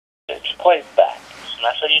Quite back. This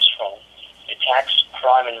message is from the Tax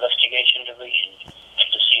Crime Investigation Division of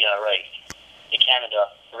the CRA, the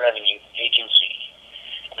Canada Revenue Agency.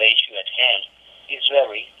 The issue at hand is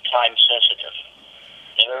very time sensitive.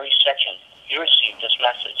 The very second you receive this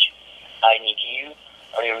message, I need you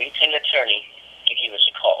or your retained attorney to give us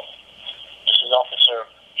a call. This is Officer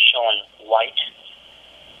Sean White.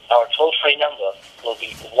 Our toll-free number will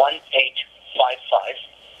be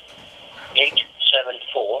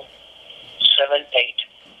 1-855-874-7808.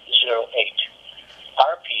 I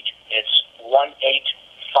repeat, it's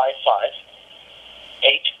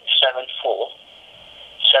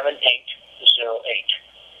 1-855-874-7808.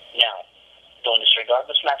 Now, don't disregard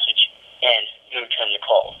this message and you return the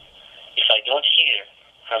call. If I don't hear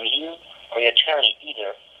from you or your attorney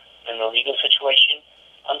either, then the legal situation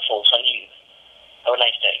unfolds on you. Have a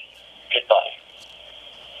nice day. Goodbye.